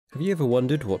Have you ever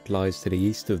wondered what lies to the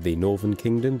east of the northern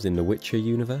kingdoms in the Witcher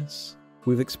universe?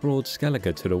 We've explored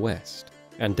Skellige to the west,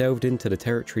 and delved into the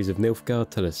territories of Nilfgaard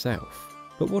to the south.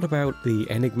 But what about the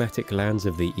enigmatic lands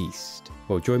of the east?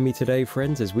 Well, join me today,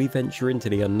 friends, as we venture into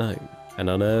the unknown and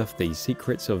unearth the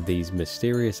secrets of these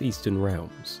mysterious eastern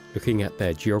realms, looking at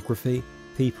their geography,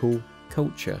 people,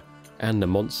 culture, and the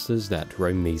monsters that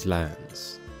roam these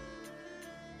lands.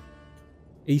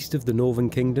 East of the Northern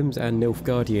Kingdoms and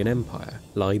Nilfgaardian Empire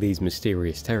lie these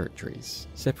mysterious territories,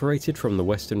 separated from the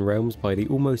Western realms by the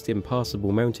almost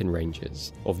impassable mountain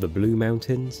ranges of the Blue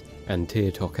Mountains and Tir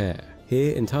Toker.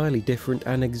 Here, entirely different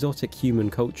and exotic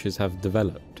human cultures have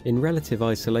developed, in relative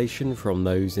isolation from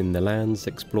those in the lands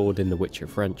explored in the Witcher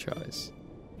franchise.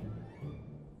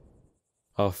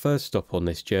 Our first stop on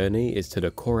this journey is to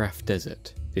the Korath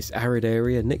Desert. This arid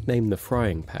area, nicknamed the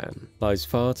Frying Pan, lies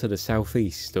far to the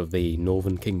southeast of the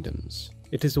Northern Kingdoms.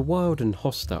 It is a wild and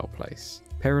hostile place,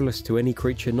 perilous to any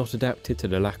creature not adapted to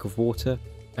the lack of water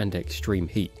and extreme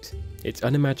heat. It's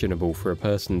unimaginable for a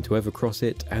person to ever cross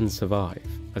it and survive,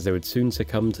 as they would soon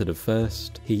succumb to the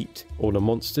thirst, heat, or the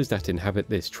monsters that inhabit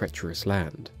this treacherous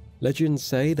land. Legends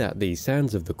say that the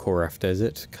sands of the Korath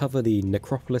Desert cover the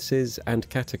necropolises and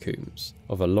catacombs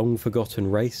of a long-forgotten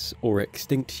race or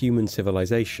extinct human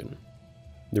civilization.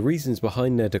 The reasons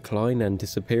behind their decline and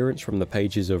disappearance from the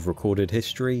pages of recorded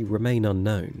history remain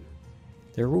unknown.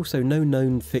 There are also no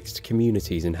known fixed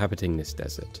communities inhabiting this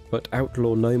desert, but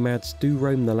outlaw nomads do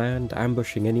roam the land,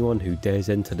 ambushing anyone who dares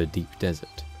enter the deep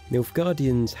desert.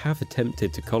 Nilfgaardians have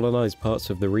attempted to colonise parts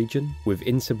of the region, with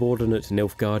insubordinate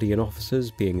Nilfgaardian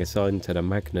officers being assigned to the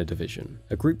Magna Division,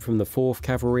 a group from the 4th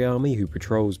Cavalry Army who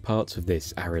patrols parts of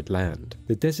this arid land.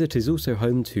 The desert is also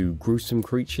home to gruesome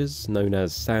creatures known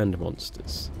as sand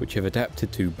monsters, which have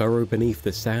adapted to burrow beneath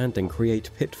the sand and create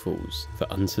pitfalls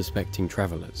for unsuspecting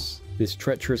travellers. This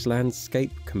treacherous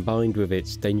landscape, combined with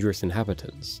its dangerous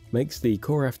inhabitants, makes the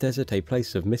Korath Desert a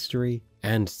place of mystery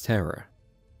and terror.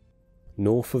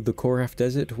 North of the Korath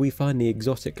Desert, we find the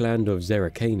exotic land of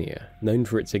Zerrikania, known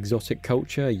for its exotic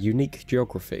culture, unique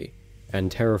geography,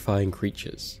 and terrifying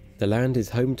creatures. The land is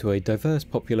home to a diverse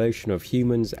population of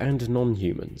humans and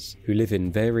non-humans, who live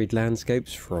in varied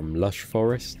landscapes from lush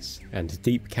forests and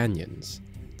deep canyons,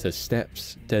 to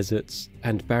steppes, deserts,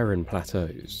 and barren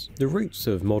plateaus. The roots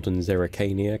of modern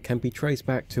Zerrikania can be traced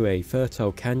back to a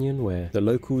fertile canyon where the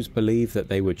locals believe that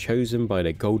they were chosen by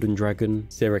the golden dragon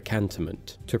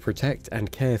Zerrikantament to protect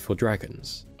and care for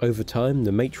dragons. Over time,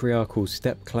 the matriarchal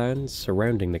steppe clans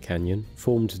surrounding the canyon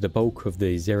formed the bulk of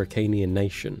the Zerrikanian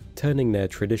nation, turning their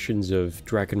traditions of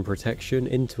dragon protection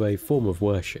into a form of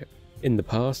worship. In the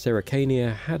past,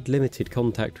 Zerrikania had limited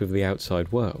contact with the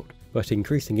outside world, but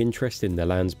increasing interest in the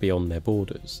lands beyond their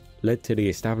borders led to the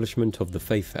establishment of the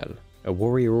Feyfell, a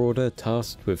warrior order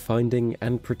tasked with finding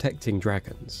and protecting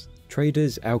dragons.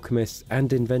 Traders, alchemists,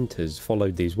 and inventors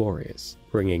followed these warriors,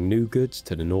 bringing new goods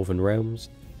to the northern realms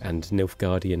and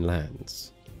Nilfgaardian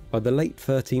lands. By the late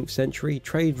 13th century,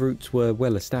 trade routes were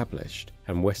well established,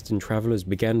 and Western travellers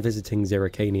began visiting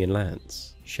Zerrikanian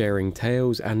lands, sharing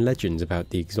tales and legends about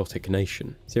the exotic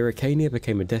nation. Zerrikania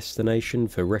became a destination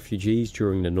for refugees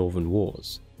during the Northern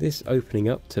Wars. This opening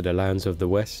up to the lands of the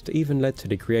West even led to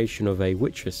the creation of a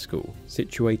Witcher school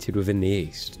situated within the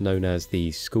East, known as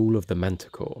the School of the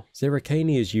Manticore.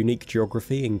 Zerrikania's unique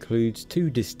geography includes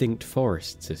two distinct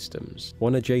forest systems,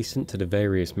 one adjacent to the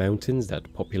various mountains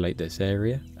that populate this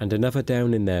area, and another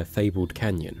down in their fabled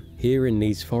canyon. Here in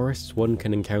these forests, one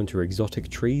can encounter exotic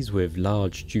trees with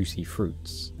large, juicy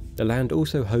fruits. The land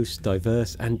also hosts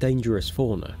diverse and dangerous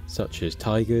fauna, such as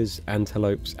tigers,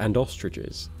 antelopes, and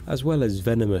ostriches, as well as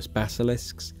venomous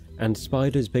basilisks and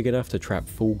spiders big enough to trap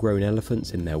full-grown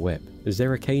elephants in their web. The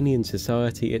Zerrikanian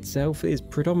society itself is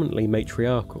predominantly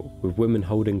matriarchal, with women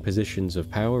holding positions of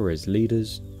power as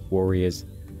leaders, warriors,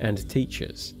 and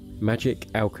teachers. Magic,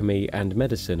 alchemy, and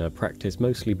medicine are practiced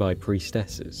mostly by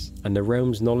priestesses, and the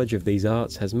realm's knowledge of these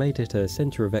arts has made it a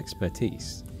centre of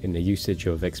expertise in the usage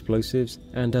of explosives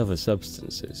and other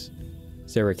substances.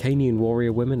 Zerrikanian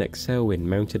warrior women excel in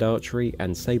mounted archery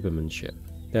and sabermanship.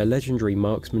 Their legendary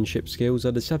marksmanship skills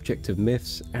are the subject of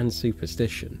myths and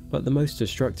superstition, but the most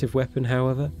destructive weapon,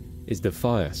 however, is the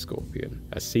Fire Scorpion,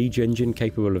 a siege engine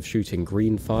capable of shooting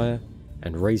green fire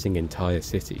and razing entire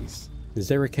cities. The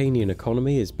Zerrikanian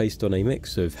economy is based on a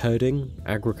mix of herding,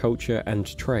 agriculture,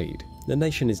 and trade. The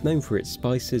nation is known for its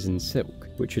spices and silk,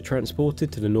 which are transported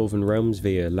to the northern realms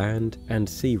via land and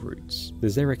sea routes. The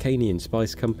Zerrikanian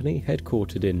Spice Company,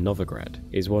 headquartered in Novigrad,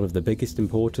 is one of the biggest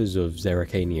importers of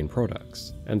Zerrikanian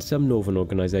products, and some northern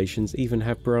organisations even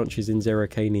have branches in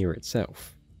Zerrikania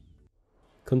itself.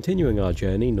 Continuing our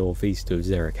journey northeast of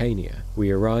Zerrikania,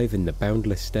 we arrive in the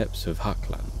boundless steppes of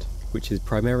Hakland, which is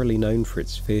primarily known for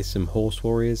its fearsome horse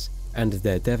warriors and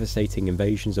their devastating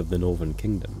invasions of the northern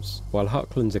kingdoms, while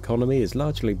Hakland's economy is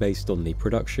largely based on the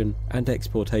production and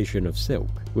exportation of silk,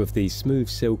 with the smooth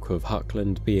silk of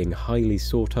Hakland being highly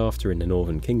sought after in the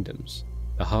northern kingdoms.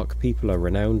 The Hak people are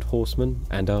renowned horsemen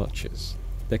and archers.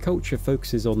 Their culture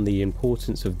focuses on the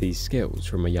importance of these skills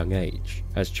from a young age,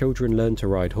 as children learn to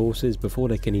ride horses before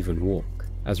they can even walk.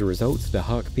 As a result, the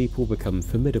Hak people become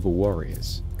formidable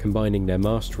warriors, combining their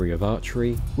mastery of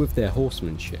archery with their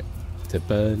horsemanship to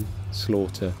burn,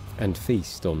 slaughter, and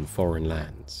feast on foreign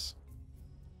lands.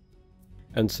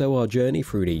 And so our journey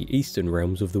through the eastern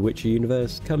realms of the Witcher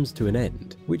universe comes to an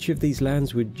end. Which of these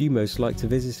lands would you most like to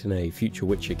visit in a future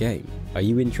Witcher game? Are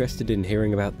you interested in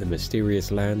hearing about the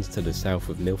mysterious lands to the south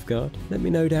of Nilfgaard? Let me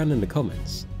know down in the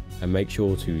comments, and make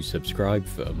sure to subscribe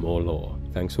for more lore.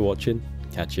 Thanks for watching,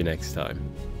 catch you next time.